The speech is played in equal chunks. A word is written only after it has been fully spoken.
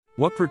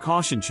What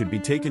precaution should be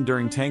taken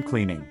during tank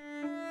cleaning?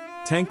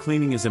 Tank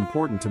cleaning is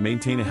important to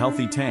maintain a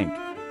healthy tank.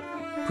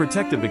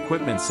 Protective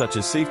equipment such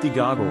as safety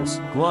goggles,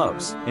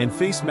 gloves, and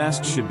face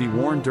masks should be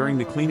worn during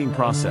the cleaning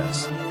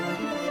process.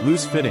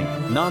 Loose-fitting,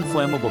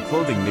 non-flammable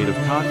clothing made of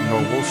cotton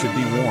or wool should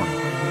be worn.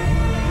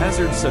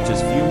 Hazards such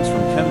as fumes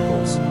from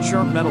chemicals,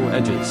 sharp metal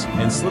edges,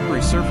 and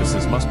slippery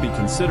surfaces must be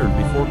considered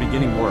before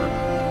beginning work.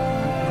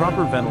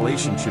 Proper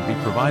ventilation should be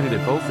provided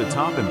at both the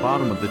top and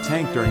bottom of the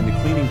tank during the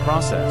cleaning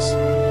process.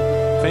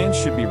 Fans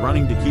should be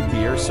running to keep the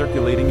air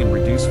circulating and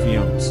reduce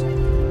fumes.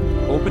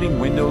 Opening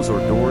windows or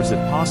doors if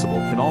possible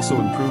can also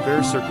improve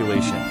air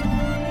circulation.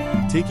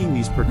 Taking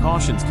these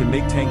precautions can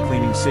make tank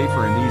cleaning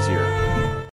safer and easier.